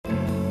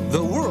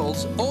The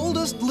world's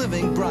oldest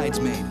living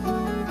bridesmaid.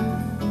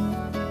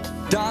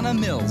 Donna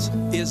Mills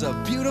is a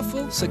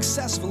beautiful,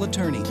 successful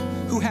attorney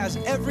who has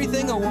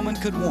everything a woman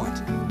could want.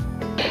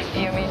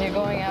 You mean you're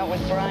going out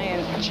with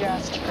Brian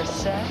just for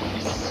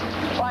sex?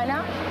 Why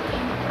not?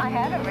 I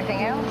have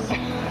everything else.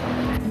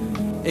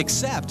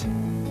 Except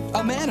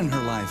a man in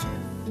her life.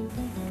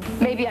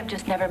 Maybe I've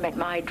just never met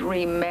my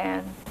dream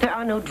man. There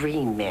are no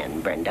dream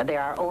men, Brenda.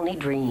 There are only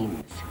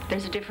dreams.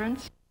 There's a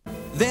difference?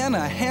 Then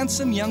a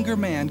handsome younger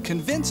man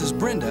convinces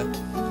Brenda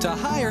to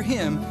hire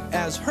him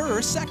as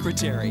her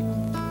secretary.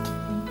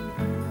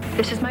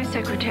 This is my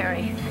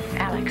secretary,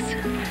 Alex.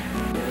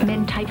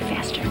 Men type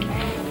faster.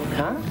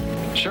 Huh?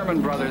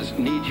 Sherman Brothers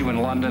need you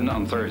in London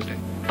on Thursday.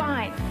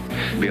 Fine.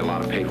 Be a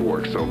lot of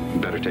paperwork, so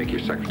better take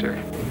your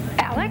secretary.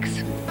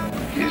 Alex?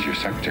 He's your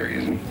secretary,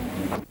 isn't he?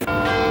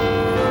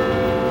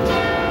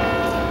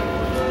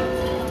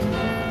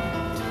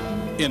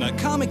 In a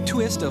comic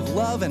twist of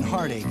love and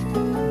heartache,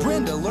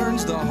 Brenda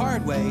learns the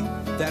hard way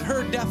that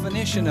her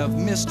definition of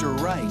Mr.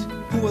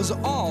 Right was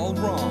all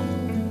wrong.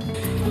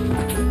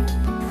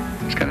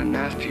 It's got a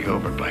nasty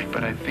overbite,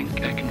 but I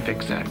think I can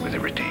fix that with a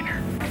retainer.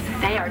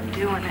 They are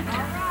doing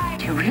it.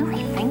 Do you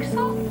really think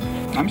so?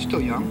 I'm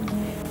still young.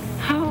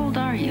 How old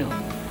are you?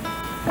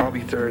 I'll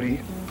be 30.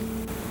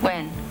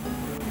 When?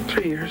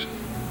 3 years.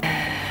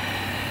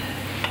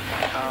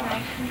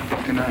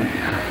 Good night.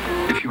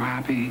 If you're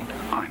happy,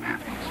 I'm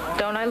happy.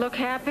 Don't I look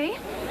happy?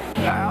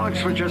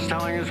 Alex was just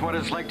telling us what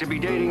it's like to be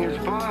dating his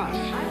boss.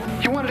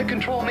 You wanted to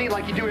control me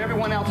like you do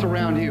everyone else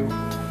around you.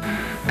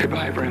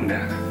 Goodbye,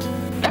 Brenda.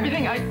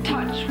 Everything I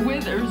touch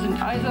withers and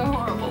dies a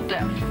horrible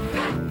death.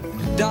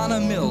 Donna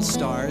Mills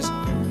stars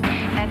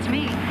That's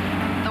me,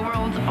 the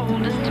world's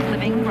oldest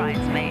living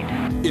bridesmaid.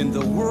 in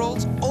the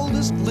world's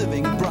oldest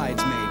living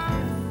bridesmaid.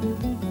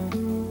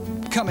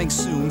 Coming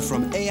soon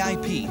from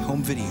AIP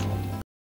Home Video.